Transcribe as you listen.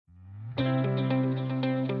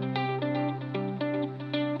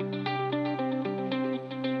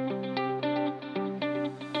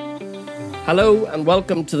Hello and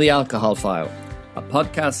welcome to The Alcohol File, a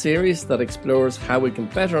podcast series that explores how we can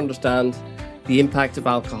better understand the impact of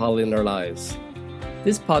alcohol in our lives.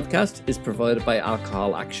 This podcast is provided by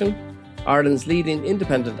Alcohol Action, Ireland's leading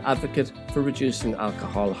independent advocate for reducing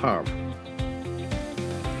alcohol harm.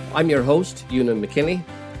 I'm your host, Ewan McKinney,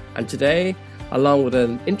 and today, along with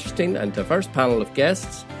an interesting and diverse panel of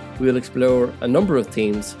guests, we will explore a number of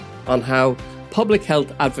themes on how public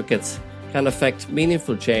health advocates can affect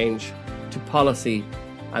meaningful change to policy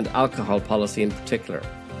and alcohol policy in particular.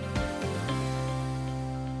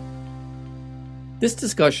 This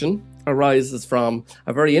discussion arises from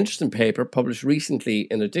a very interesting paper published recently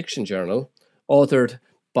in Addiction Journal, authored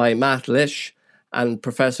by Matt Lesh and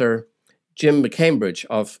Professor Jim McCambridge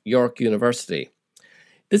of York University.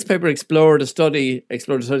 This paper explored a study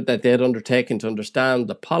that they had undertaken to understand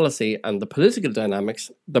the policy and the political dynamics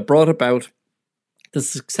that brought about the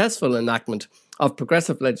successful enactment of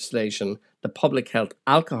progressive legislation, the Public Health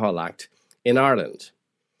Alcohol Act in Ireland.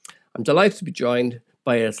 I'm delighted to be joined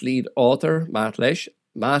by its lead author, Matt Lesh.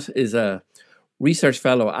 Matt is a research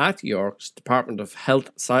fellow at York's Department of Health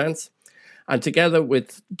Science, and together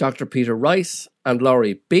with Dr. Peter Rice and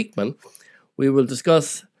Laurie Beekman, we will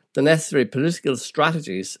discuss the necessary political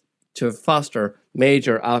strategies to foster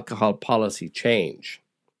major alcohol policy change.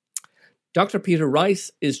 Dr. Peter Rice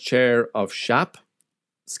is chair of SHAP,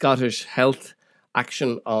 Scottish Health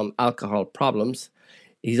Action on Alcohol Problems.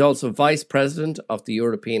 He's also Vice President of the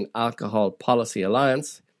European Alcohol Policy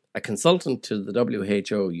Alliance, a consultant to the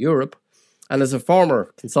WHO Europe, and is a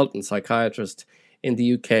former consultant psychiatrist in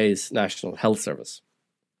the UK's National Health Service.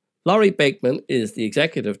 Laurie Beekman is the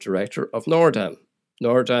Executive Director of NORDAN.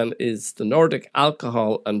 NORDAN is the Nordic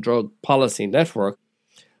Alcohol and Drug Policy Network.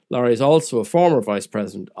 Laurie is also a former Vice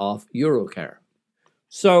President of Eurocare.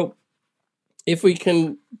 So, if we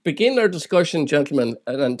can begin our discussion, gentlemen,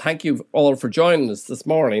 and thank you all for joining us this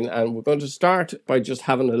morning, and we're going to start by just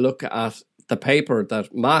having a look at the paper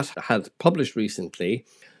that Matt had published recently.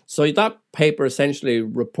 So that paper essentially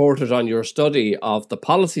reported on your study of the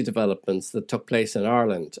policy developments that took place in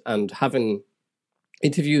Ireland, and having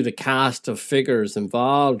interviewed a cast of figures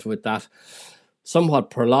involved with that somewhat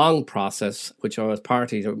prolonged process, which I was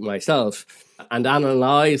party to myself, and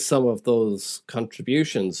analysed some of those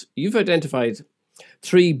contributions, you've identified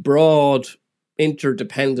three broad,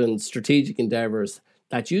 interdependent strategic endeavours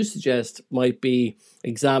that you suggest might be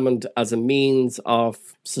examined as a means of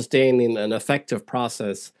sustaining an effective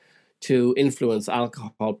process to influence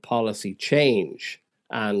alcohol policy change.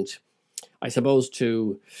 And I suppose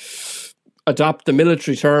to adopt the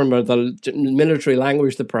military term or the military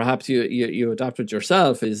language that perhaps you adopted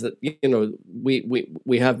yourself, is that, you know,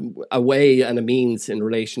 we have a way and a means in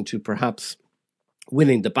relation to perhaps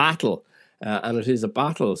winning the battle, and it is a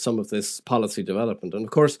battle, some of this policy development. And of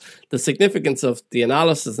course, the significance of the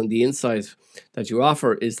analysis and the insight that you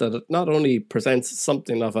offer is that it not only presents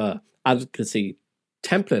something of a advocacy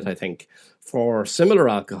template, I think, for similar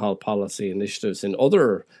alcohol policy initiatives in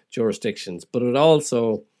other jurisdictions, but it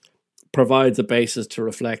also provides a basis to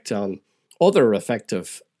reflect on other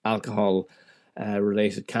effective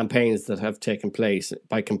alcohol-related campaigns that have taken place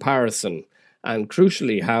by comparison, and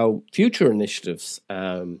crucially, how future initiatives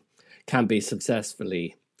can be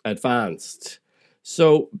successfully advanced.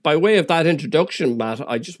 So, by way of that introduction, Matt,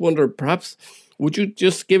 I just wonder, perhaps, would you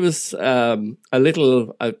just give us a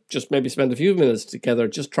little, just maybe spend a few minutes together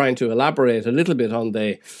just trying to elaborate a little bit on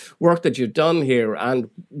the work that you've done here and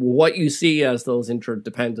what you see as those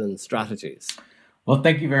interdependent strategies? Well,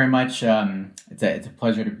 thank you very much. It's a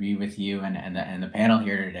pleasure to be with you and the panel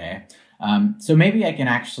here today. So maybe I can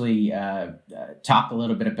actually talk a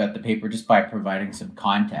little bit about the paper just by providing some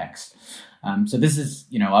context. So this is,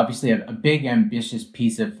 obviously a big, ambitious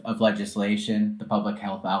piece of legislation, the Public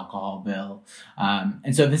Health Alcohol Bill.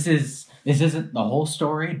 And so this isn't the whole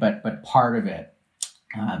story, but part of it.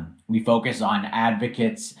 We focus on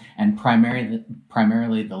advocates and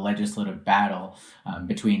primarily the legislative battle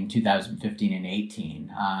between 2015 and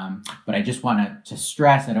 18. But I just want to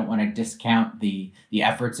stress, I don't want to discount the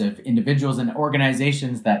efforts of individuals and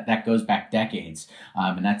organizations that goes back decades.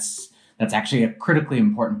 And that's actually a critically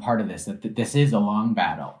important part of this, that this is a long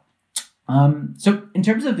battle. So in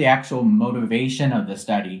terms of the actual motivation of the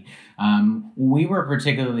study, we were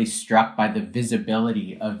particularly struck by the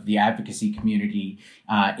visibility of the advocacy community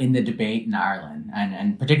in the debate in Ireland,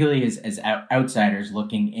 and particularly as outsiders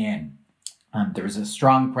looking in. There was a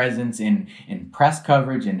strong presence in press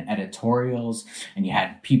coverage and editorials, and you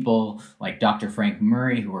had people like Dr. Frank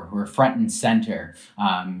Murray who were front and center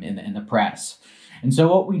in the press. And so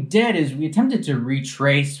what we did is we attempted to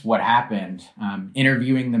retrace what happened,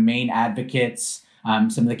 interviewing the main advocates,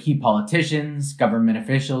 some of the key politicians, government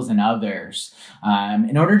officials, and others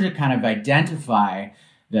in order to kind of identify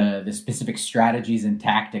the specific strategies and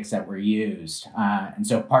tactics that were used. And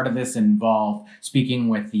so part of this involved speaking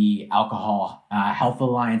with the Alcohol Health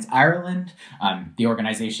Alliance Ireland, the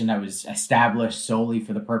organization that was established solely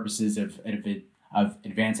for the purposes of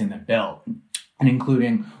advancing the bill, and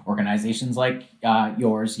including organizations like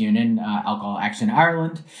yours, Union, Alcohol Action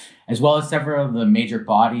Ireland, as well as several of the major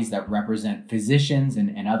bodies that represent physicians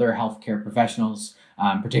and other healthcare professionals,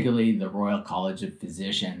 particularly the Royal College of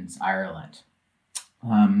Physicians, Ireland.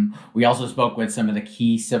 We also spoke with some of the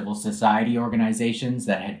key civil society organizations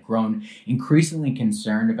that had grown increasingly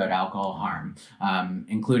concerned about alcohol harm,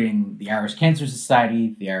 including the Irish Cancer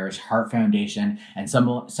Society, the Irish Heart Foundation, and some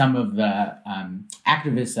of the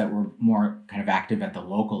activists that were more kind of active at the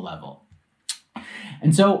local level.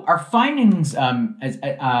 And so our findings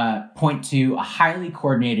point to a highly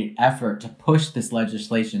coordinated effort to push this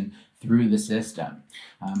legislation through the system.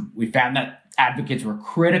 We found that advocates were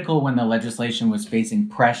critical when the legislation was facing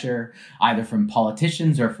pressure, either from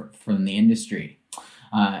politicians or from the industry.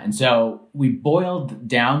 And so we boiled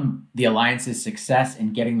down the Alliance's success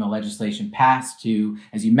in getting the legislation passed to,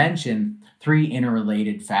 as you mentioned, 3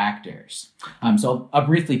 interrelated factors. So I'll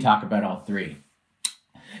briefly talk about all 3.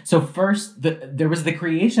 So first, there was the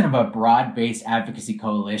creation of a broad-based advocacy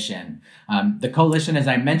coalition. The coalition, as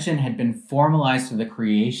I mentioned, had been formalized through the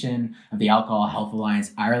creation of the Alcohol Health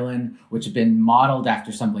Alliance Ireland, which had been modeled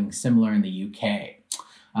after something similar in the UK.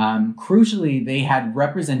 Crucially, they had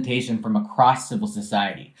representation from across civil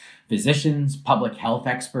society: physicians, public health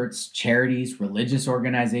experts, charities, religious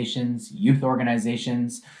organizations, youth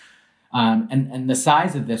organizations. And the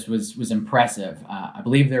size of this was impressive. I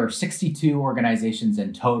believe there were 62 organizations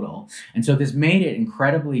in total. And so this made it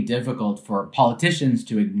incredibly difficult for politicians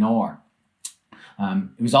to ignore.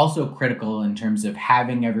 It was also critical in terms of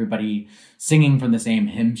having everybody singing from the same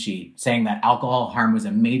hymn sheet, saying that alcohol harm was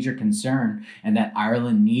a major concern and that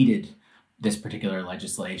Ireland needed this particular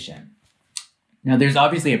legislation. Now, there's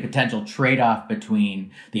obviously a potential trade-off between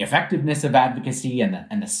the effectiveness of advocacy and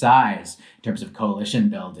the size in terms of coalition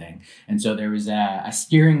building. And so there was a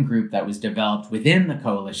steering group that was developed within the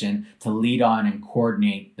coalition to lead on and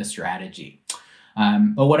coordinate the strategy.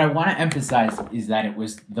 But what I want to emphasize is that it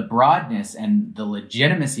was the broadness and the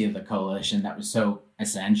legitimacy of the coalition that was so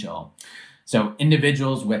essential. So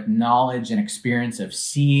individuals with knowledge and experience of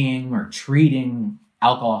seeing or treating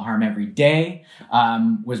alcohol harm every day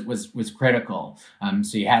was critical.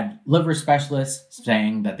 So you had liver specialists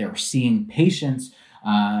saying that they were seeing patients,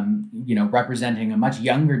 representing a much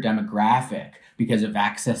younger demographic because of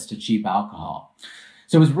access to cheap alcohol.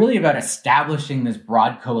 So it was really about establishing this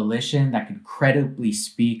broad coalition that could credibly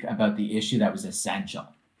speak about the issue that was essential.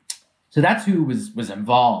 So that's who was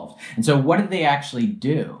involved. And so what did they actually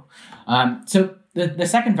do? The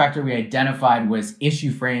second factor we identified was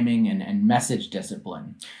issue framing and message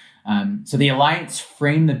discipline. So the Alliance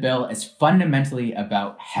framed the bill as fundamentally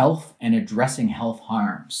about health and addressing health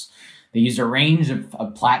harms. They used a range of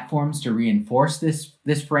platforms to reinforce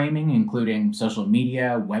this framing, including social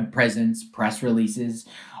media, web presence, press releases,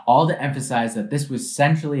 all to emphasize that this was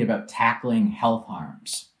centrally about tackling health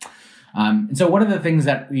harms. And so one of the things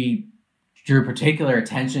that we drew particular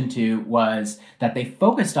attention to was that they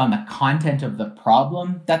focused on the content of the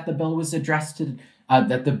problem that the bill was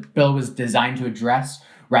designed to address,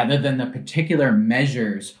 rather than the particular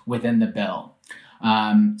measures within the bill.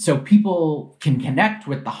 So people can connect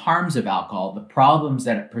with the harms of alcohol, the problems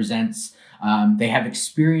that it presents. They have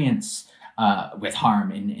experience with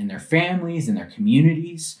harm in their families, in their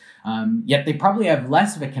communities, yet they probably have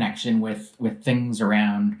less of a connection with things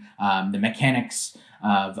around the mechanics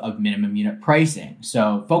of minimum unit pricing.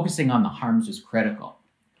 So focusing on the harms was critical.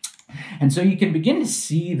 And so you can begin to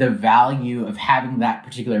see the value of having that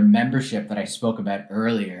particular membership that I spoke about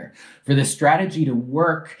earlier. For the strategy to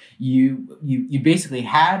work, you basically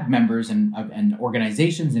had members and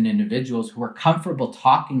organizations and individuals who were comfortable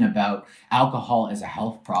talking about alcohol as a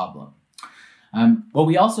health problem. What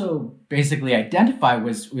we also basically identified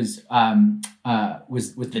was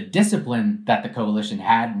the discipline that the coalition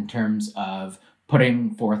had in terms of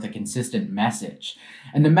putting forth a consistent message.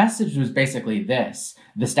 And the message was basically this: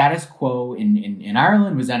 the status quo in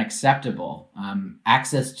Ireland was unacceptable.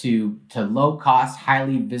 Access to low cost,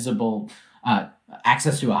 highly visible,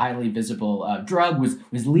 access to a highly visible drug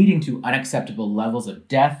was leading to unacceptable levels of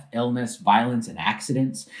death, illness, violence, and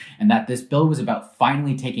accidents, and that this bill was about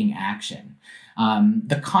finally taking action.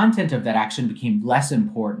 The content of that action became less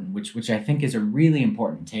important, which I think is a really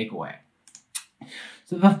important takeaway.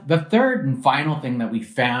 So the third and final thing that we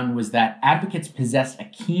found was that advocates possessed a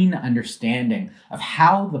keen understanding of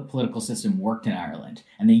how the political system worked in Ireland,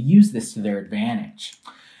 and they used this to their advantage.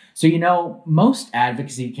 So, most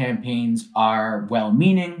advocacy campaigns are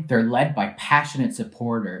well-meaning. They're led by passionate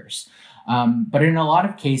supporters. But in a lot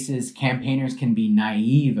of cases, campaigners can be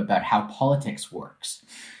naive about how politics works.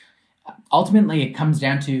 Ultimately, it comes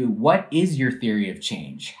down to, what is your theory of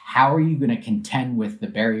change? How are you going to contend with the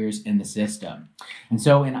barriers in the system? And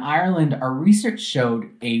so in Ireland, our research showed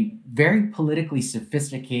a very politically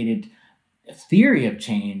sophisticated theory of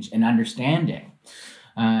change and understanding.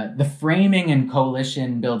 The framing and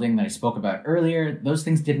coalition building that I spoke about earlier, those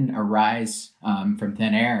things didn't arise from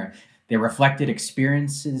thin air. They reflected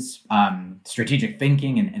experiences, strategic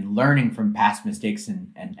thinking, and learning from past mistakes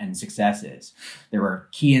and successes. There were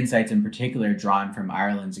key insights in particular drawn from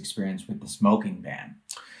Ireland's experience with the smoking ban.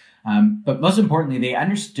 But most importantly, they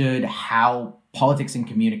understood how politics and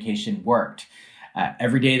communication worked.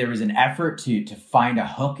 Every day there was an effort to find a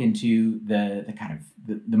hook into the kind of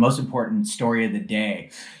the most important story of the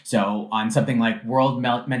day. So on something like World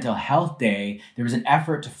Mental Health Day, there was an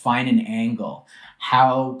effort to find an angle.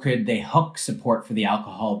 How could they hook support for the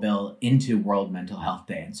alcohol bill into World Mental Health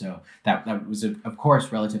Day? And so that was, of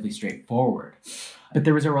course, relatively straightforward. But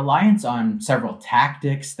there was a reliance on several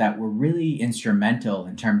tactics that were really instrumental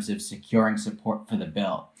in terms of securing support for the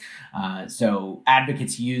bill. So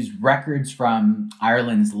advocates used records from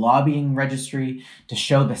Ireland's lobbying registry to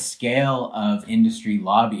show the scale of industry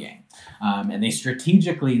lobbying. And they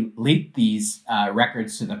strategically leaked these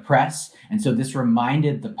records to the press. And so this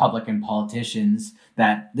reminded the public and politicians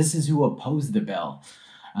that this is who opposed the bill.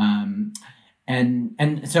 And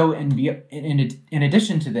so in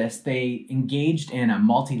addition to this, they engaged in a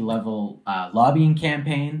multi-level lobbying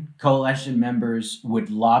campaign. Coalition members would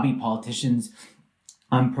lobby politicians,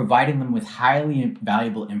 providing them with highly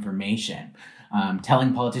valuable information,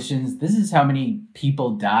 telling politicians, this is how many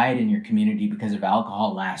people died in your community because of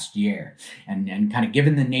alcohol last year. And kind of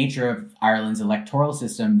given the nature of Ireland's electoral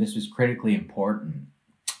system, this was critically important.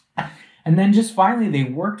 And then just finally, they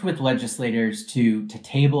worked with legislators to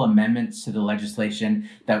table amendments to the legislation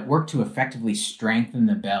that worked to effectively strengthen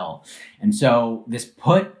the bill. And so this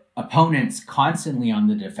put opponents constantly on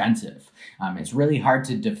the defensive. It's really hard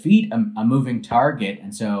to defeat a moving target.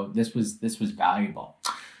 And so this was valuable.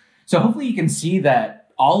 So hopefully you can see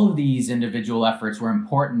that all of these individual efforts were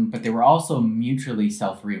important, but they were also mutually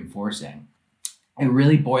self-reinforcing. It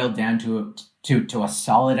really boiled down to a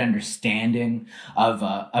solid understanding of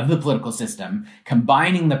the political system,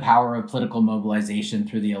 combining the power of political mobilization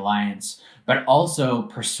through the alliance, but also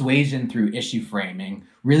persuasion through issue framing,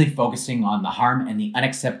 really focusing on the harm and the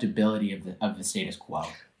unacceptability of the status quo.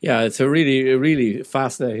 Yeah, it's a really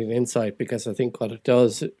fascinating insight, because I think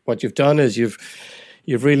what you've done is you've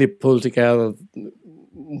really pulled together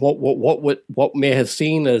what may have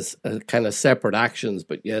seen as kind of separate actions,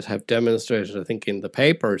 but yet have demonstrated, I think, in the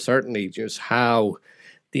paper, certainly just how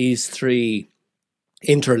these three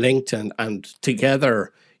interlinked and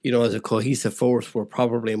together, as a cohesive force, were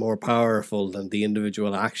probably more powerful than the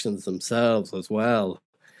individual actions themselves as well.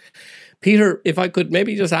 Peter, if I could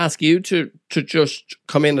maybe just ask you to just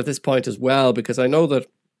come in at this point as well, because I know that,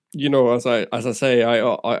 as I say,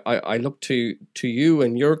 I look to you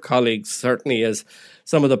and your colleagues certainly as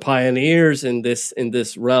some of the pioneers in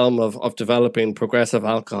this realm of developing progressive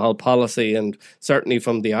alcohol policy, and certainly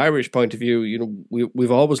from the Irish point of view,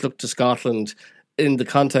 we've always looked to Scotland in the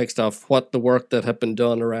context of what the work that had been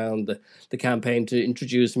done around the campaign to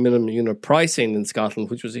introduce minimum unit pricing in Scotland,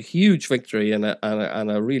 which was a huge victory and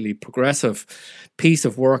a really progressive piece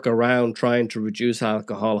of work around trying to reduce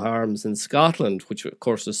alcohol harms in Scotland, which of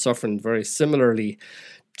course is suffering very similarly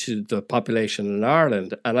to the population in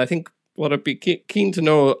Ireland. And I think what I'd be keen to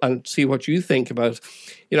know and see what you think about,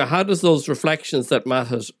 how does those reflections that Matt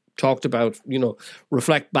has talked about,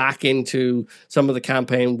 reflect back into some of the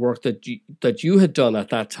campaign work that you had done at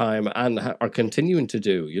that time and are continuing to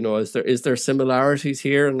do? Is there similarities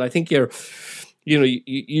here? And I think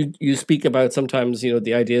you speak about sometimes,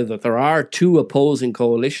 the idea that there are two opposing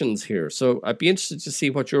coalitions here. So I'd be interested to see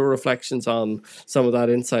what your reflections on some of that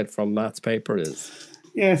insight from Matt's paper is.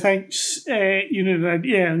 Yeah, thanks. I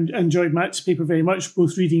enjoyed Matt's paper very much,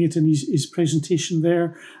 both reading it and his presentation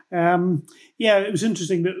there. It was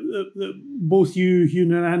interesting that both you,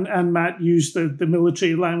 Eunan, and Matt used the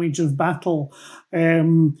military language of battle.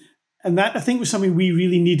 And that, I think, was something we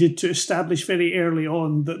really needed to establish very early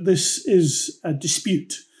on, that this is a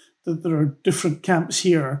dispute, that there are different camps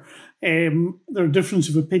here. there are difference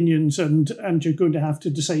of opinions, and you're going to have to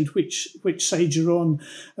decide which side you're on.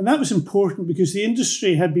 And that was important because the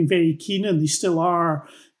industry had been very keen, and they still are,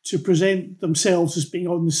 to present themselves as being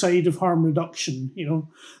on the side of harm reduction,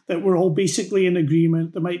 that we're all basically in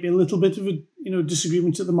agreement. There might be a little bit of a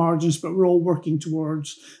disagreement at the margins, but we're all working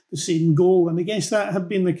towards the same goal. And I guess that had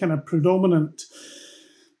been the kind of predominant,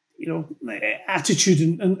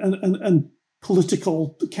 attitude and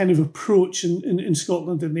political kind of approach in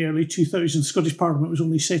Scotland in the early 2000s. The Scottish Parliament was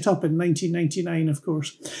only set up in 1999, of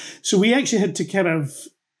course. So we actually had to kind of,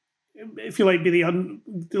 if you like,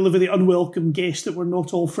 deliver the unwelcome guest that we're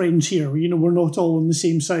not all friends here. We're not all on the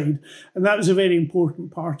same side, and that was a very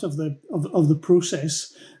important part of the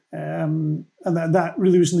process. And that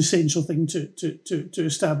really was an essential thing to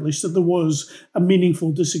establish, that there was a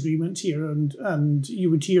meaningful disagreement here, and you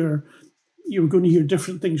were going to hear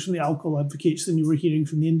different things from the alcohol advocates than you were hearing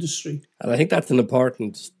from the industry. And I think that's an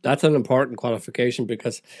important qualification,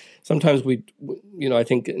 because sometimes I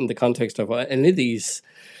think in the context of any of these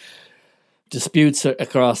disputes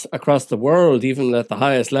across the world, even at the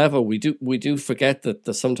highest level, we do forget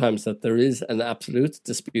that sometimes that there is an absolute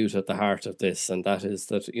dispute at the heart of this, and that is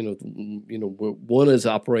that one is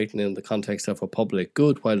operating in the context of a public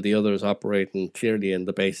good, while the other is operating clearly in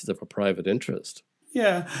the basis of a private interest.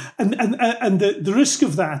 Yeah, and the risk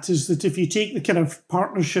of that is that if you take the kind of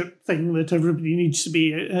partnership thing that everybody needs to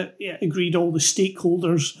be agreed, all the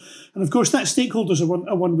stakeholders, and of course that stakeholders are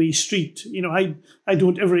a one-way street. I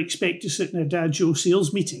don't ever expect to sit in a Diageo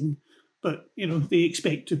sales meeting, but they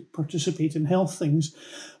expect to participate in health things.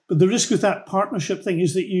 But the risk with that partnership thing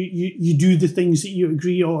is that you do the things that you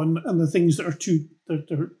agree on, and the things that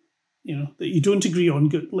that you don't agree on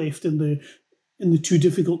get left in the too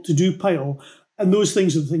difficult to do pile. And those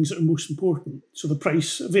things are the things that are most important. So the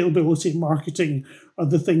price, availability, marketing are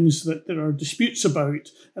the things that there are disputes about.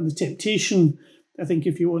 And the temptation, I think,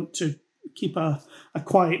 if you want to keep a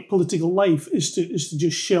quiet political life, is to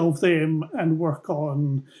just shelve them and work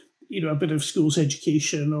on, a bit of schools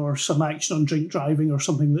education or some action on drink driving or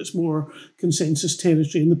something that's more consensus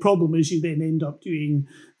territory. And the problem is you then end up doing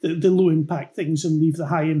the low impact things and leave the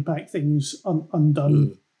high impact things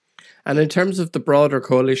undone. And in terms of the broader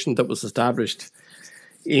coalition that was established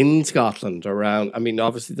in Scotland around,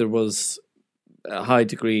 obviously there was a high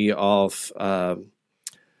degree of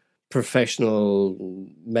professional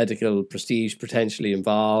medical prestige potentially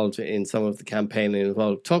involved in some of the campaigning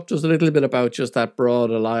involved. Talk to us a little bit about just that broad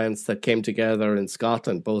alliance that came together in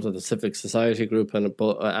Scotland, both at the civic society group and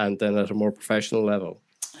then at a more professional level.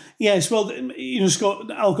 Yes, well,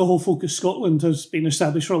 Alcohol Focus Scotland has been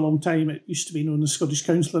established for a long time. It used to be known as Scottish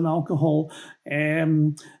Council on Alcohol,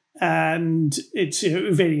 and it's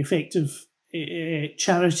a very effective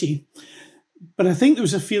charity. But I think there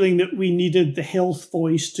was a feeling that we needed the health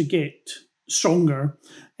voice to get stronger,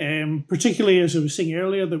 particularly, as I was saying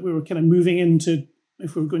earlier, that we were kind of moving into,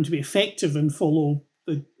 if we were going to be effective and follow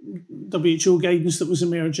the WHO guidance that was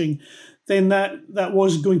emerging, then that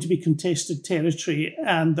was going to be contested territory,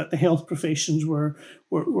 and that the health professions were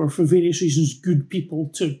for various reasons good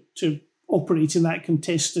people to operate in that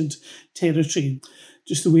contested territory.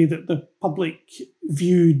 Just the way that the public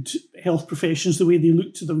viewed health professions, the way they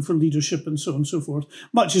looked to them for leadership and so on and so forth,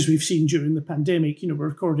 much as we've seen during the pandemic. We're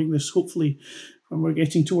recording this hopefully when we're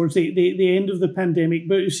getting towards the end of the pandemic,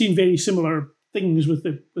 but we've seen very similar things with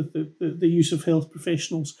the use of health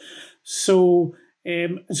professionals. So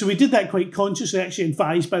we did that quite consciously, actually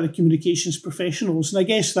advised by the communications professionals. And I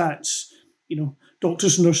guess that's,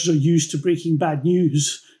 doctors and nurses are used to breaking bad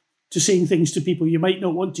news, to saying things to people, you might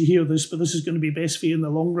not want to hear this, but this is going to be best for you in the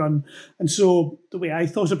long run. And so the way I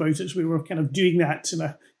thought about it is we were kind of doing that in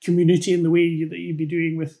a community in the way that you'd be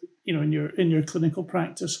doing with, in your clinical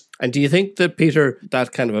practice. And do you think that, Peter,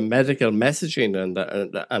 that kind of a medical messaging and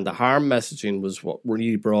the harm messaging was what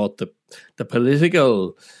really brought the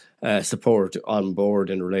political support on board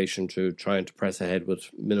in relation to trying to press ahead with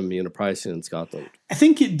minimum unit pricing in Scotland? I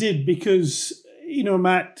think it did, because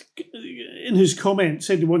Matt, in his comment,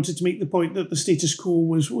 said he wanted to make the point that the status quo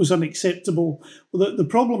was unacceptable. Well, the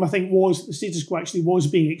problem, I think, was the status quo actually was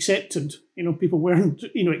being accepted. People weren't,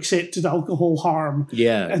 accepted alcohol harm.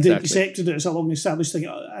 Yeah, exactly. And they accepted it as a long-established thing.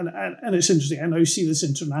 And it's interesting, I now see this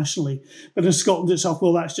internationally. But in Scotland itself,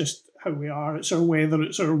 well, that's just how we are. It's our weather,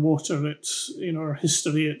 it's our water, it's, our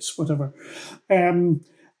history, it's whatever.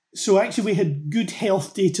 So actually we had good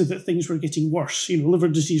health data that things were getting worse. Liver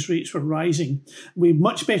disease rates were rising. We had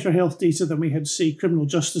much better health data than we had, say, criminal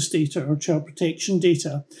justice data or child protection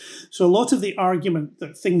data. So a lot of the argument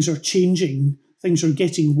that things are changing, things are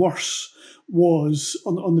getting worse was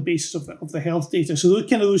on the basis of the health data. So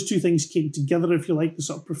those two things came together, if you like, the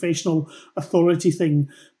sort of professional authority thing,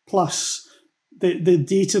 plus the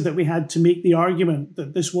data that we had to make the argument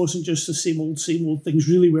that this wasn't just the same old, things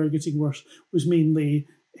really were getting worse, was mainly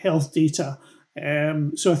health data.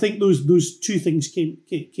 So I think those two things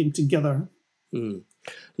came together.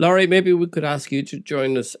 Laurie, maybe we could ask you to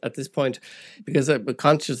join us at this point, because I'm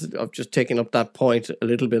conscious of just taking up that point a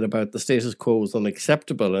little bit about the status quo is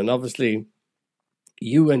unacceptable. And obviously,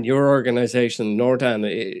 you and your organisation, Nordan,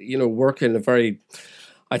 work in a very,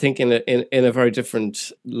 I think, in a very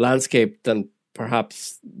different landscape than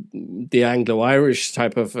perhaps the Anglo-Irish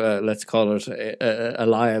type of, let's call it,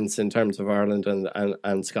 alliance in terms of Ireland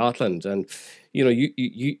and Scotland. And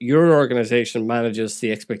your organisation manages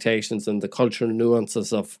the expectations and the cultural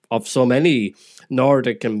nuances of so many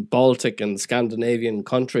Nordic and Baltic and Scandinavian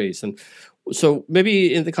countries. And so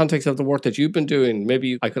maybe in the context of the work that you've been doing,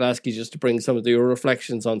 maybe I could ask you just to bring some of your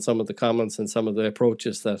reflections on some of the comments and some of the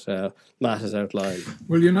approaches that Matt has outlined.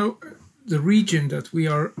 Well, the region that we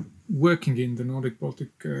are working in, the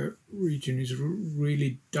Nordic-Baltic region, is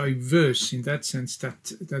really diverse in that sense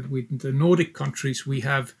that with the Nordic countries we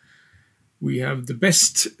have the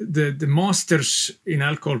best, the masters in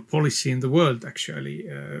alcohol policy in the world, actually.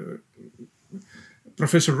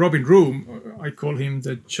 Professor Robin Room, I call him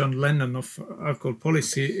the John Lennon of alcohol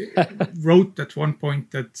policy, wrote at one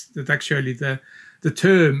point that actually the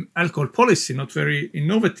term alcohol policy, not very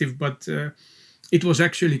innovative, but it was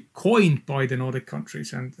actually coined by the Nordic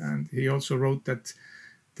countries. And he also wrote that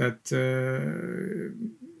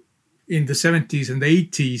in the 70s and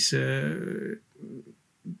 80s,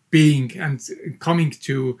 being and coming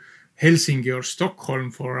to Helsinki or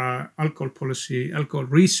Stockholm for alcohol policy, alcohol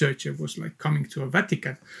research, it was like coming to a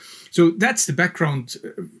Vatican. So that's the background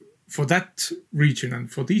for that region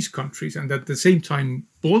and for these countries. And at the same time,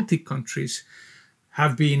 Baltic countries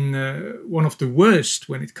have been one of the worst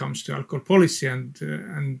when it comes to alcohol policy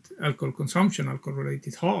and alcohol consumption,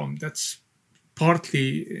 alcohol-related harm. That's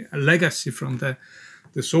partly a legacy from the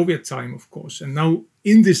Soviet time, of course. And now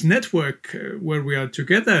in this network where we are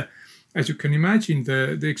together, as you can imagine,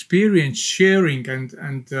 the experience sharing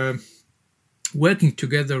and working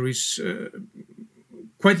together is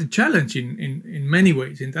quite a challenge in many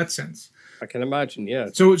ways in that sense. I can imagine, yeah.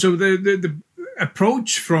 So the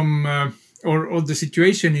approach from or the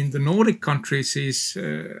situation in the Nordic countries is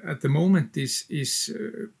at the moment is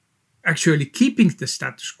actually keeping the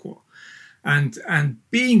status quo and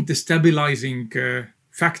being the stabilizing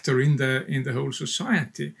factor in the whole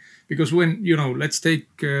society. Because when, let's take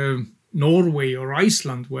Norway or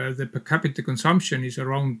Iceland, where the per capita consumption is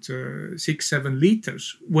around 6-7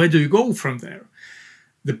 liters, where do you go from there?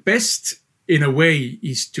 The best, in a way,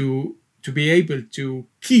 is to be able to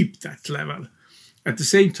keep that level. At the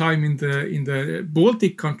same time, in the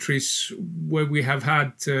Baltic countries, where we have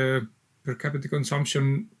had per capita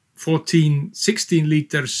consumption 14-16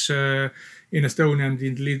 liters in Estonia and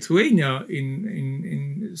in Lithuania,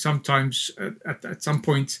 in sometimes at some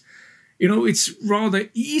point, it's rather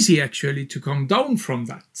easy actually to come down from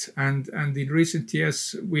that. And in recent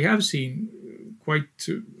years, we have seen quite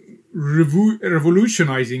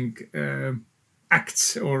revolutionizing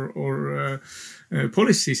acts or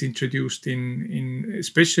policies introduced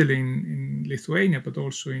especially in Lithuania, but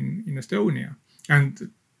also in Estonia.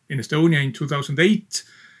 And in Estonia in 2008,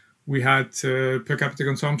 we had per capita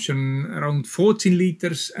consumption around 14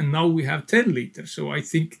 liters, and now we have 10 liters. So I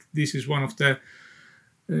think this is one of the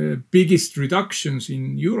biggest reductions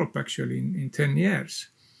in Europe, actually, in 10 years.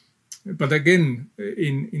 But again,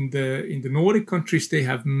 in the Nordic countries, they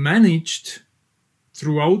have managed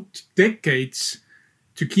throughout decades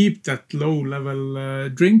to keep that low-level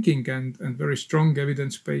drinking and very strong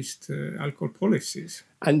evidence-based alcohol policies.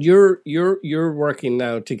 And you're working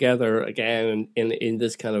now together again in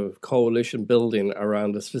this kind of coalition building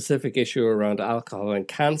around a specific issue around alcohol and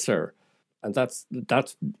cancer, and that's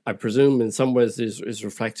I presume in some ways is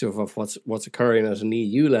reflective of what's occurring at an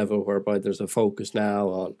EU level, whereby there's a focus now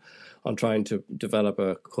on trying to develop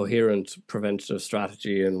a coherent preventative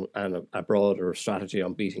strategy and a broader strategy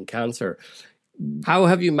on beating cancer. How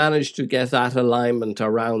have you managed to get that alignment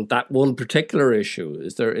around that one particular issue?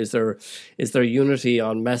 Is there unity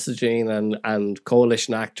on messaging and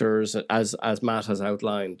coalition actors as Matt has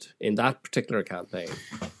outlined in that particular campaign?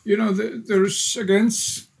 There's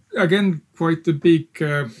again quite a big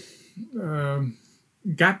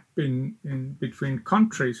gap in between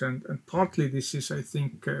countries, and partly this is, I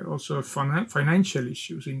think, also financial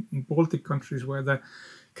issues in Baltic countries, where the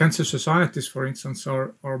cancer societies, for instance,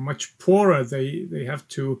 are much poorer. They have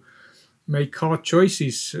to make hard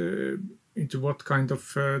choices what kind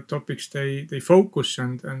of topics they focus,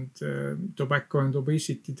 and tobacco and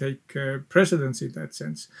obesity take precedence in that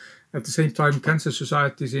sense. At the same time, cancer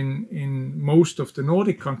societies in most of the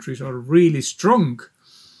Nordic countries are really strong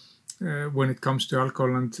when it comes to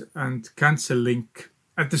alcohol and cancer link.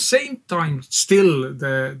 At the same time, still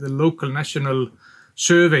the local national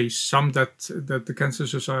surveys, some that the cancer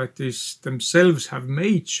societies themselves have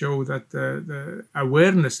made, show that the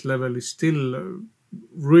awareness level is still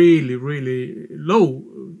really, really low.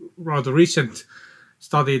 Rather recent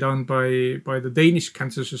study done by the Danish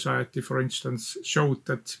Cancer Society, for instance, showed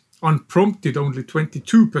that unprompted only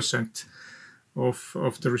 22%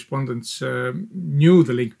 of the respondents knew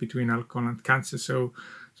the link between alcohol and cancer. So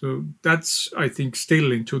that's, I think,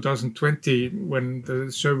 still in 2020, when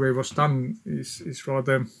the survey was done, is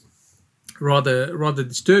rather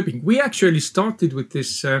disturbing. We actually started with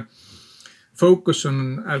this focus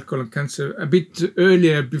on alcohol and cancer a bit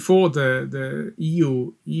earlier, before the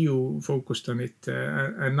EU focused on it,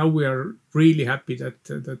 and now we are really happy that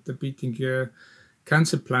the Beating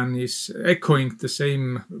Cancer Plan is echoing the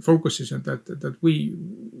same focuses and that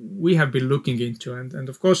we have been looking into, and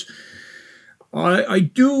of course I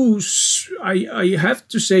have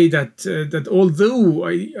to say that although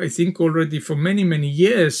I think already for many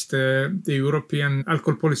years the European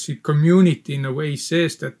alcohol policy community in a way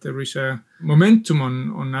says that there is a momentum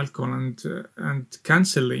on alcohol and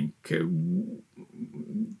cancer link,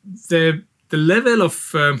 the level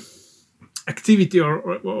of activity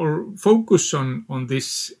or focus on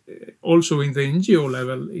this also in the NGO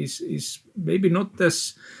level is maybe not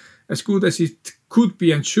as good as it could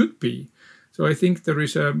be and should be. So I think there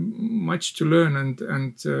is much to learn and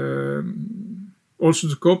also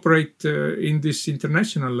to cooperate in this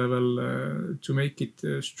international level to make it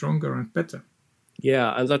stronger and better.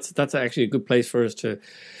 Yeah, and that's actually a good place for us to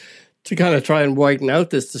kind of try and widen out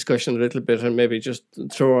this discussion a little bit, and maybe just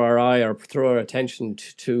throw our attention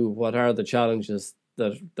to what are the challenges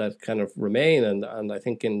that kind of remain. And I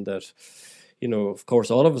think in that, of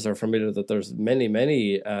course, all of us are familiar that there's many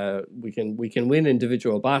we can win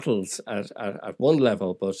individual battles at one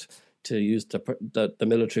level, but to use the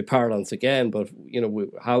military parlance again, but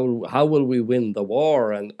how will we win the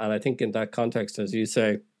war? And I think in that context, as you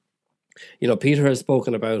say, Peter has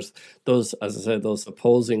spoken about those, as I said, those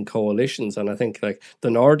opposing coalitions, and I think like the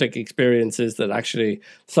Nordic experience is that actually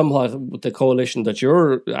somewhat the coalition that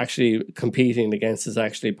you're actually competing against is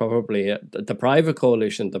actually probably the private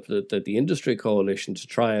coalition, the industry coalition, to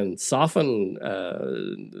try and soften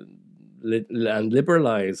and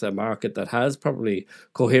liberalize a market that has probably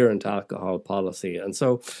coherent alcohol policy. And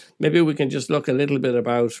so maybe we can just look a little bit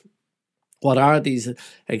about what are these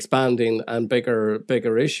expanding and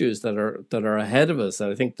bigger issues that are ahead of us.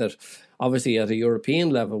 And I think that obviously at a European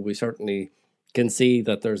level, we certainly can see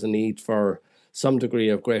that there's a need for some degree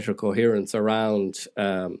of greater coherence around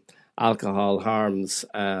alcohol harms.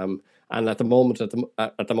 And at the moment,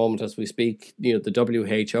 as we speak, the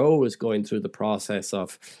WHO is going through the process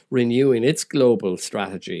of renewing its global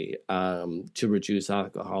strategy to reduce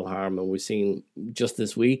alcohol harm. And we've seen just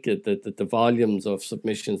this week that the volumes of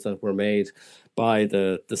submissions that were made by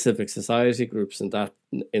the civic society groups in that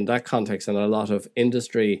context, and a lot of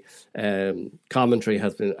industry commentary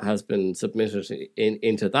has been submitted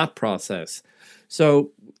into that process.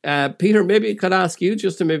 So, Peter, maybe I could ask you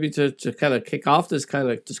just to kind of kick off this kind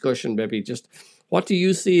of discussion. Maybe just what do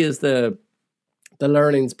you see as the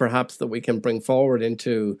learnings, perhaps, that we can bring forward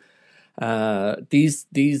into these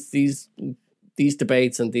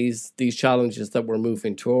debates and these challenges that we're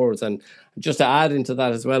moving towards? And just to add into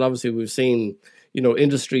that as well, obviously we've seen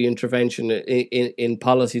industry intervention in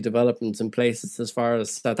policy developments in places as far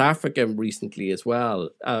as South Africa recently as well.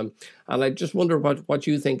 And I just wonder what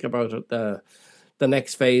you think about the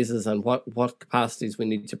next phases and what capacities we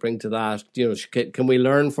need to bring to that. Can we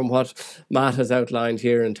learn from what Matt has outlined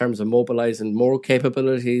here in terms of mobilizing more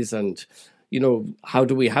capabilities, and how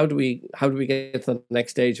do we get to the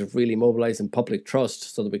next stage of really mobilizing public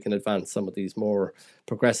trust so that we can advance some of these more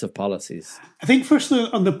progressive policies? I think firstly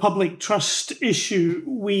on the public trust issue,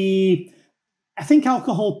 I think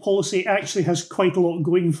alcohol policy actually has quite a lot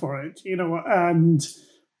going for it, and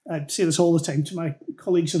I say this all the time to my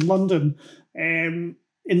colleagues in London. In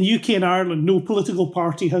the UK and Ireland, no political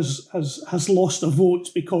party has lost a vote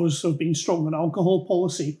because of being strong on alcohol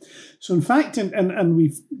policy. So in fact, and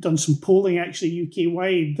we've done some polling actually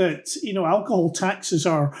UK-wide, that alcohol taxes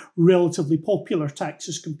are relatively popular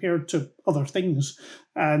taxes compared to other things.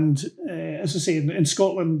 And as I say, in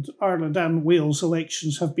Scotland, Ireland and Wales,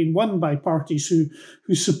 elections have been won by parties who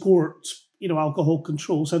support alcohol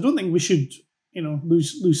control. So I don't think we should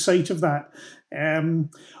lose sight of that.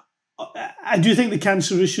 I do think the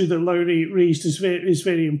cancer issue that Lowry raised is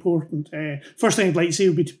very important. First thing I'd like to say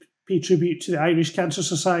would be to pay tribute to the Irish Cancer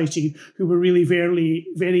Society, who were really very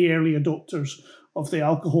early adopters of the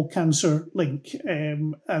alcohol cancer link,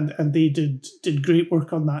 and they did great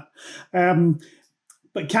work on that.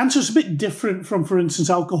 But cancer is a bit different from, for instance,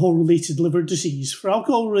 alcohol-related liver disease. For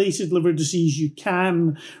alcohol-related liver disease, you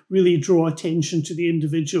can really draw attention to the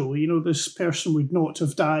individual. This person would not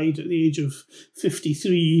have died at the age of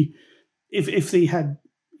 53 if they had,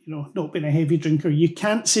 not been a heavy drinker. You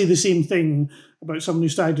can't say the same thing about someone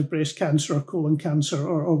who's died of breast cancer or colon cancer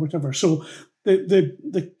or whatever. So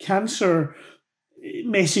the cancer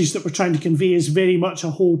message that we're trying to convey is very much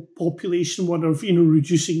a whole population one of,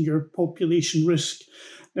 reducing your population risk.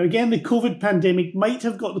 Now, again, the COVID pandemic might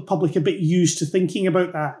have got the public a bit used to thinking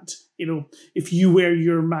about that. If you wear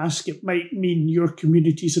your mask, it might mean your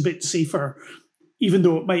community's a bit safer, even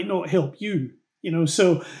though it might not help you.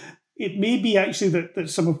 So it may be actually that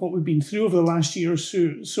some of what we've been through over the last year or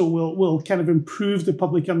so will kind of improve the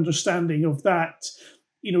public understanding of that,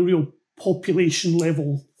 real population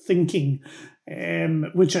level thinking.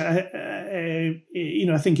 Which I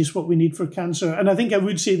think is what we need for cancer. And I think I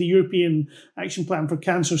would say the European Action Plan for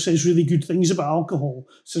Cancer says really good things about alcohol.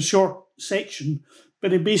 It's a short section,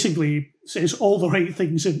 but it basically says all the right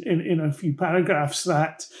things in a few paragraphs,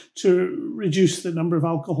 that to reduce the number of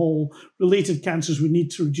alcohol-related cancers, we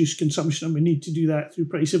need to reduce consumption, and we need to do that through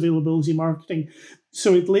price availability marketing.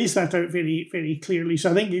 So it lays that out very, very clearly.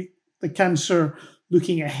 So I think the cancer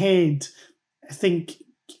looking ahead, I think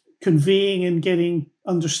conveying and getting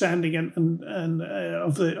understanding and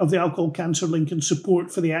of the alcohol cancer link and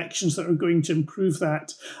support for the actions that are going to improve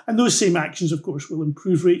that. And those same actions, of course, will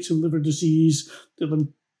improve rates of liver disease, they'll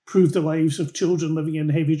improve the lives of children living in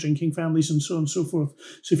heavy drinking families, and so on and so forth.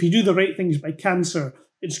 So if you do the right things by cancer,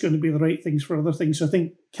 it's going to be the right things for other things. So I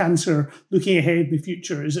think cancer, looking ahead in the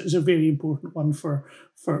future, is a very important one for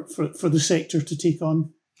the sector to take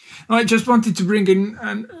on. I just wanted to bring in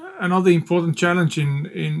another important challenge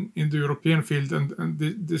in the European field, and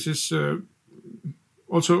this is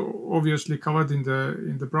also obviously covered in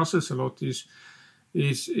the Brussels a lot, is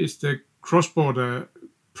the cross-border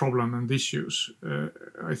problem and issues.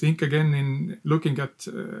 I think again, in looking at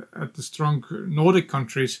the strong Nordic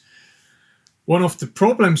countries, one of the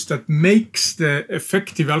problems that makes the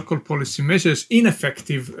effective alcohol policy measures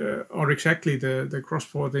ineffective are exactly the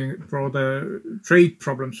cross-border trade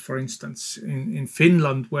problems. For instance, in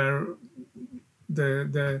Finland, where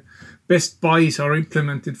the best buys are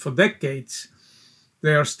implemented for decades,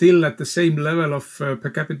 they are still at the same level of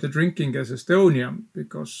per capita drinking as Estonia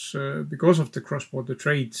because of the cross-border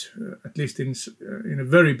trade, at least in a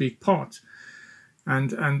very big part,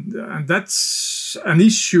 and that's an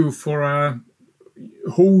issue for a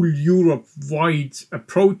whole Europe-wide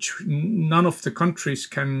approach. None of the countries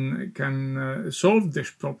can solve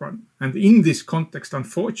this problem, and in this context,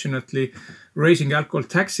 unfortunately, raising alcohol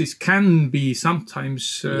taxes can be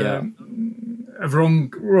sometimes a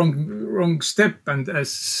wrong step. And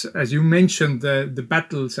as you mentioned, the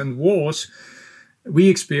battles and wars we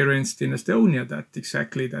experienced in Estonia,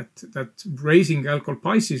 that raising alcohol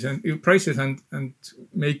prices and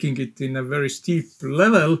making it in a very steep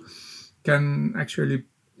level can actually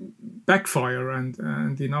backfire,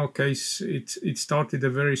 and in our case, it started a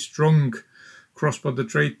very strong cross-border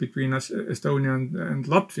trade between Estonia and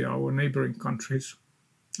Latvia, our neighboring countries.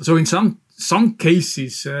 So in some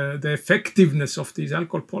cases, the effectiveness of these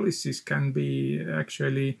alcohol policies can be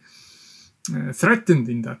actually threatened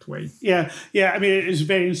in that way. Yeah. I mean, it's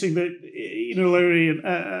very interesting that Lowry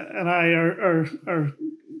and I are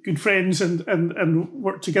good friends and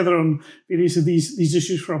worked together on various of these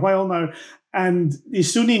issues for a while now. And the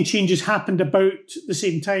Estonian changes happened about the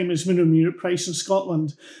same time as minimum unit price in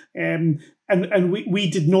Scotland. And we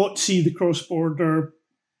did not see the cross-border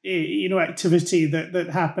activity that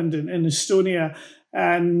happened in Estonia.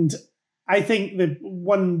 And I think the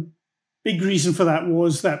one big reason for that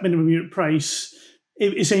was that minimum unit price.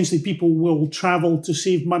 Essentially, people will travel to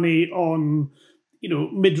save money on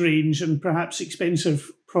mid-range and perhaps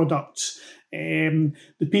expensive products.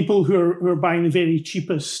 The people who are buying the very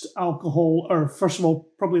cheapest alcohol are, first of all,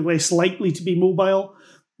 probably less likely to be mobile,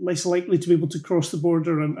 less likely to be able to cross the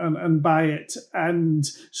border and buy it. And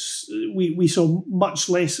we saw much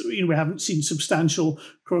less, we haven't seen substantial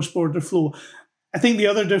cross-border flow. I think the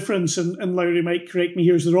other difference, and Lowry might correct me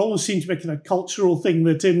here, is there always seems to be a kind of cultural thing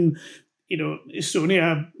that in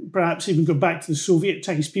Estonia, perhaps even go back to the Soviet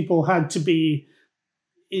times, people had to be,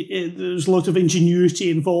 there's a lot of ingenuity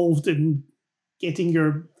involved in getting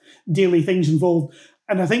your daily things involved.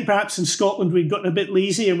 And I think perhaps in Scotland we'd gotten a bit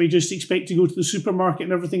lazy and we just expect to go to the supermarket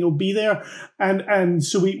and everything will be there. And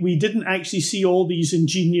so we didn't actually see all these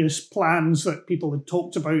ingenious plans that people had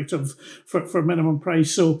talked about for minimum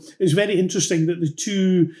price. So it's very interesting that the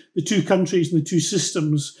two countries and the two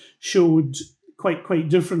systems showed quite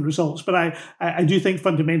different results. But I do think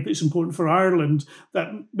fundamentally it's important for Ireland that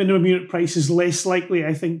minimum unit price is less likely,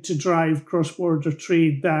 I think, to drive cross-border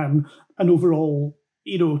trade than an overall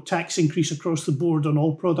tax increase across the board on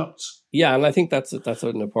all products. Yeah, and I think that's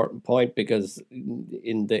an important point, because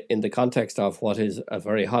in the context of what is a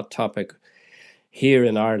very hot topic here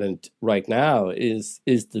in Ireland right now is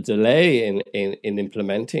the delay in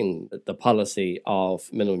implementing the policy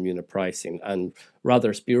of minimum unit pricing. And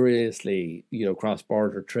rather spuriously,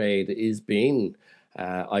 cross-border trade is being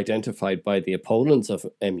identified by the opponents of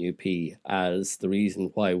MUP as the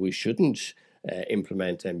reason why we shouldn't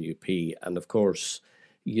implement MUP. And of course,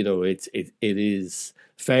 it is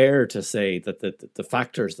fair to say that the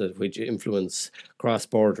factors which influence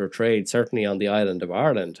cross-border trade, certainly on the island of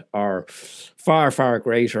Ireland, are far, far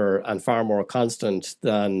greater and far more constant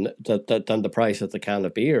than the price of the can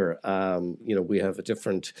of beer. We have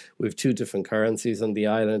two different currencies on the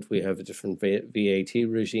island. We have a different VAT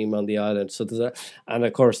regime on the island. So and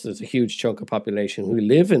of course there's a huge chunk of population who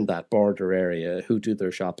live in that border area who do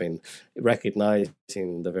their shopping, recognizing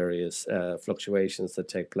the various fluctuations that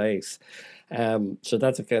take place. So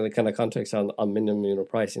that's a kind of context on minimum unit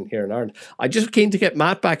pricing here in Ireland. I'm just keen to get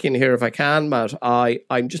Matt back in here if I can, Matt.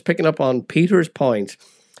 I'm just picking up on Peter's point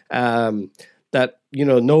that,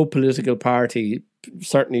 no political party,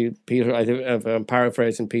 certainly Peter, I think if I'm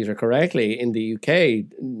paraphrasing Peter correctly, in the UK,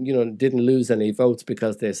 didn't lose any votes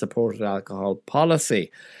because they supported alcohol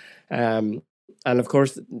policy. And of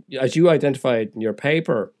course, as you identified in your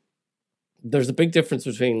paper, there's a big difference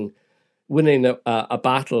between winning a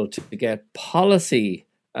battle to get policy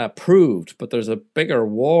approved, but there's a bigger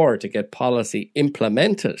war to get policy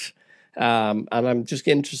implemented. And I'm just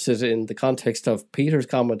interested in the context of Peter's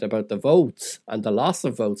comment about the votes and the loss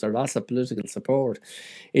of votes or loss of political support.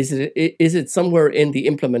 Is it somewhere in the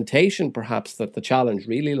implementation, perhaps, that the challenge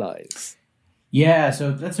really lies? Yeah,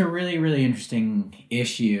 so that's a really, really interesting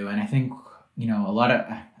issue. And I think,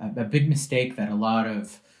 a big mistake that a lot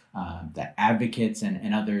of that advocates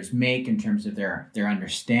and others make in terms of their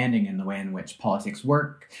understanding and the way in which politics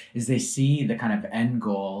work is they see the kind of end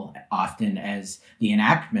goal often as the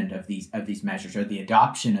enactment of these measures or the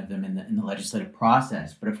adoption of them in the legislative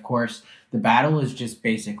process. But of course, the battle is just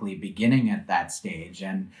basically beginning at that stage.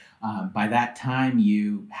 And by that time,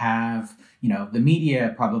 you have, the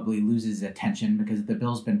media probably loses attention because the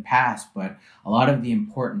bill's been passed, but a lot of the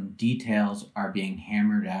important details are being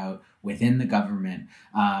hammered out within the government.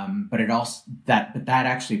 But that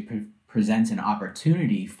actually presents an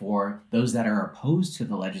opportunity for those that are opposed to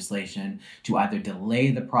the legislation to either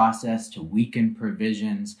delay the process, to weaken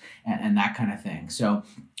provisions, and that kind of thing. So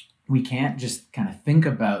we can't just kind of think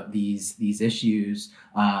about these issues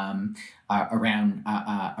around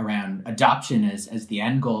adoption as the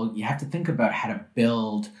end goal. You have to think about how to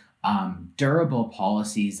build durable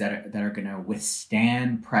policies that are going to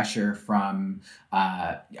withstand pressure from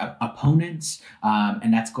opponents,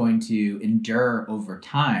 and that's going to endure over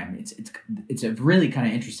time. It's a really kind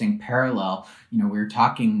of interesting parallel. We were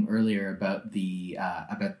talking earlier about the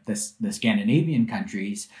Scandinavian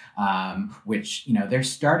countries, which their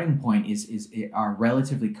starting point are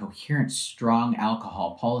relatively coherent, strong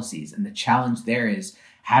alcohol policies, and the challenge there is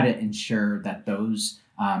how to ensure that those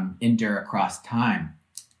endure across time.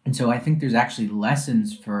 And so I think there's actually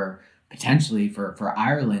lessons potentially for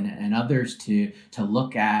Ireland and others to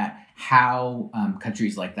look at how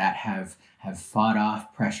countries like that have fought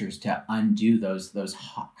off pressures to undo those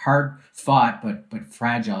hard fought but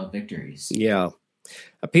fragile victories. Yeah.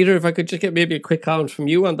 Peter, if I could just get maybe a quick comment from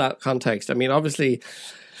you on that context. I mean, obviously,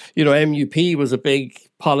 MUP was a big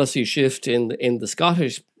policy shift in the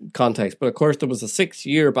Scottish context, but of course there was a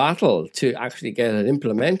 6-year battle to actually get it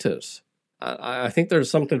implemented. I think there's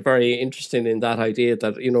something very interesting in that idea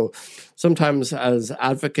that, sometimes as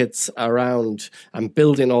advocates around and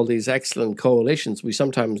building all these excellent coalitions, we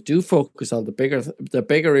sometimes do focus on the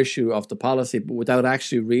bigger issue of the policy, but without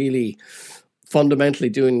actually really fundamentally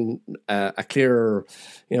doing a clearer,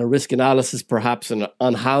 risk analysis perhaps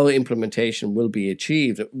on how implementation will be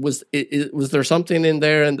achieved. Was there something in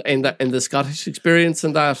there in the Scottish experience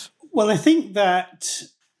in that? Well, I think that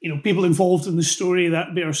people involved in the story,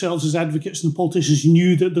 that be ourselves as advocates and the politicians,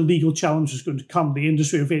 knew that the legal challenge was going to come. The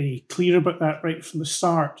industry were very clear about that right from the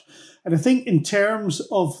start. And I think in terms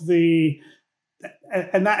of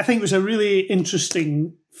and that I think was a really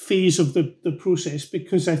interesting phase of the process,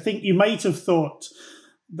 because I think you might have thought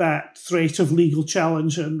that threat of legal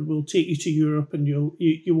challenge and we'll take you to Europe and you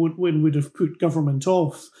won't win would have put government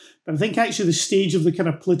off. But I think actually the stage of the kind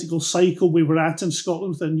of political cycle we were at in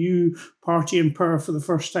Scotland, with a new party in power for the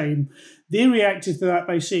first time, they reacted to that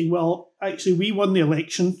by saying, well, actually we won the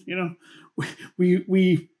election,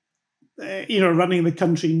 we running the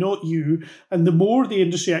country, not you. And the more the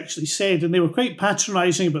industry actually said, and they were quite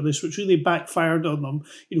patronising about this, which really backfired on them.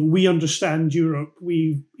 We understand Europe.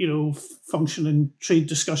 We, function in trade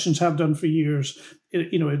discussions, have done for years.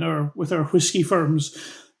 With our whiskey firms.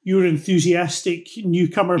 You're enthusiastic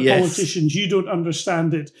newcomer politicians. You don't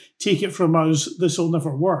understand it. Take it from us. This will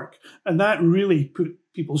never work. And that really put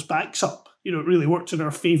people's backs up. It really worked in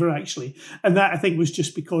our favour, actually. And that, I think, was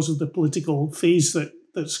just because of the political phase that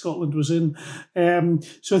Scotland was in.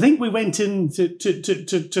 So I think we went into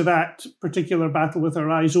to that particular battle with our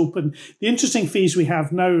eyes open. The interesting phase we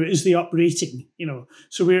have now is the uprating.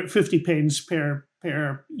 So we're at 50 pence per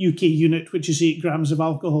UK unit, which is 8 grams of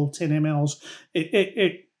alcohol, 10 mLs.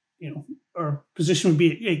 Our position would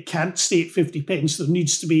be it can't stay at 50 pence. There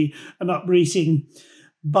needs to be an uprating.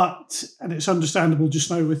 But, and it's understandable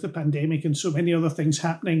just now with the pandemic and so many other things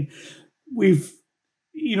happening,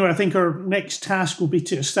 I think our next task will be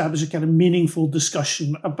to establish a kind of meaningful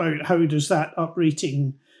discussion about how does that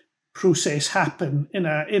uprating process happen in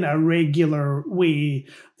a regular way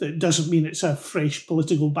that doesn't mean it's a fresh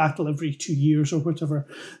political battle every 2 years or whatever.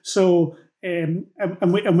 So, and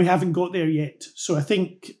we haven't got there yet. So I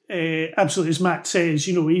think, absolutely, as Matt says,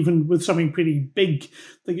 even with something pretty big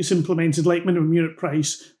that gets implemented like minimum unit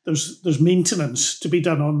price, there's maintenance to be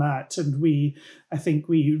done on that. And I think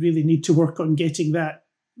we really need to work on getting that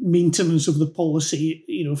maintenance of the policy,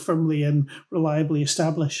 firmly and reliably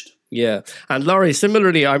established. Yeah. And Laurie,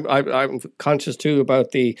 similarly, I'm conscious too about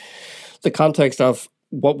the context of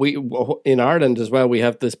what we in Ireland as well. We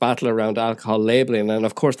have this battle around alcohol labelling, and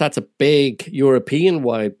of course that's a big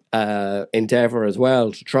European-wide endeavour as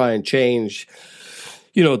well to try and change,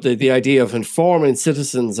 the idea of informing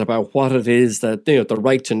citizens about what it is that the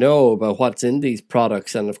right to know about what's in these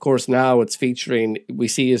products. And of course now it's featuring, we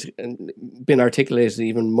see it been articulated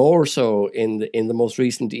even more so in the most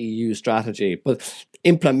recent EU strategy. But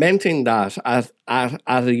implementing that at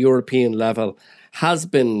a European level has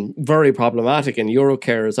been very problematic, and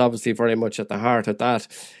Eurocare is obviously very much at the heart of that.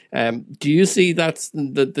 Do you see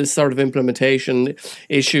this sort of implementation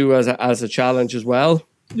issue as a challenge as well?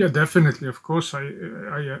 Yeah, definitely. Of course, I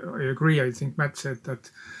agree. I think Matt said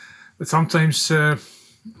that sometimes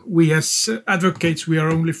we as advocates, we are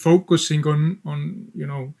only focusing on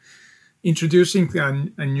introducing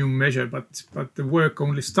a new measure, but the work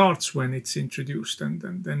only starts when it's introduced, and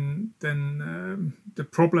then the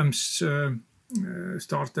problems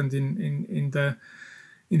start. And in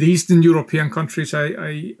the Eastern European countries,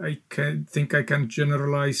 I can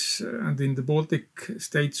generalize, and in the Baltic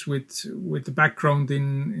states with the background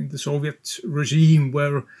in the Soviet regime,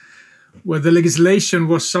 where the legislation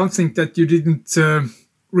was something that you didn't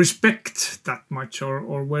respect that much,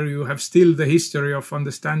 or where you have still the history of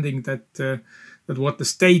understanding that what the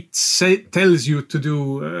state tells you to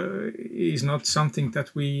do is not something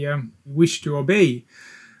that we wish to obey.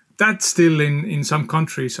 That's still in some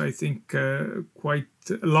countries, I think, quite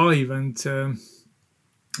alive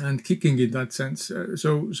and kicking in that sense.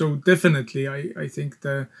 So definitely, I think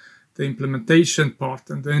the implementation part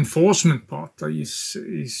and the enforcement part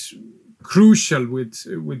is crucial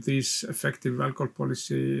with these effective alcohol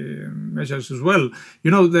policy measures as well.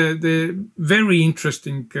 The very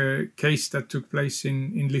interesting case that took place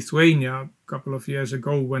in Lithuania a couple of years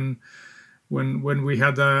ago when we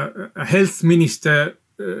had a health minister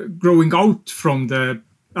growing out from the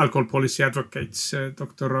alcohol policy advocates,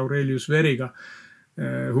 Dr. Aurelius Veriga,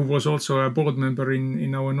 who was also a board member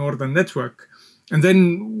in our Northern network, and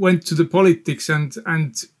then went to the politics and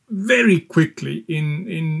very quickly,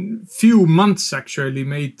 in few months actually,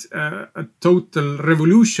 made a total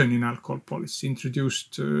revolution in alcohol policy,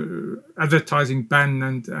 introduced advertising ban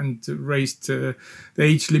and raised the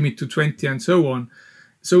age limit to 20 and so on.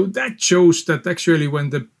 So that shows that actually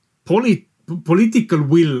when the political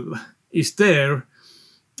will is there,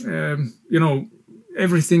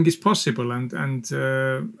 everything is possible. And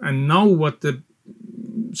now what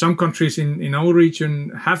some countries in our region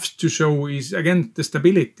have to show is, again, the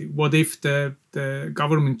stability. What if the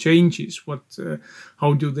government changes?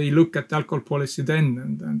 How do they look at alcohol policy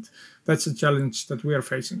then? And that's a challenge that we are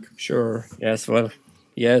facing. Sure. Yes. Well,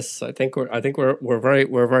 Yes, I think we're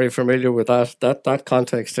very familiar with that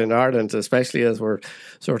context in Ireland, especially as we're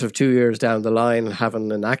sort of 2 years down the line,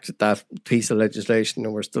 having enacted that piece of legislation,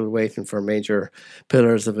 and we're still waiting for major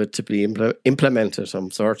pillars of it to be implemented,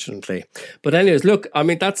 unfortunately. But anyways, look, I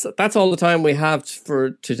mean that's all the time we have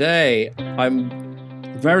for today. I'm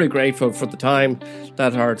very grateful for the time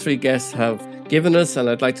that our three guests have given us, and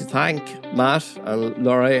I'd like to thank Matt and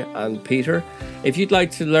Laura and Peter. If you'd like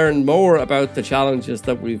to learn more about the challenges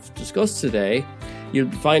that we've discussed today, you'll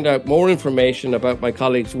find out more information about my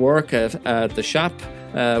colleagues' work at the SHAP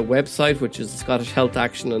website, which is the Scottish Health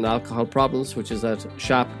Action and Alcohol Problems, which is at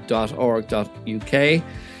shap.org.uk.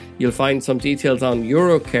 You'll find some details on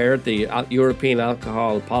Eurocare, the European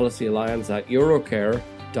Alcohol Policy Alliance, at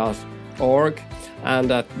eurocare.org,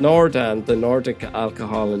 and at Nordan, the Nordic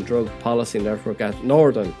Alcohol and Drug Policy Network, at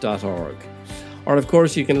nordan.org. Or, of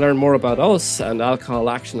course, you can learn more about us and alcohol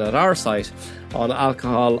action at our site on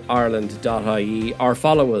alcoholireland.ie, or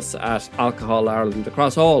follow us at Alcohol Ireland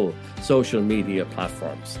across all social media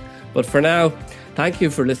platforms. But for now, thank you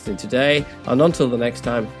for listening today, and until the next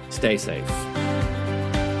time, stay safe.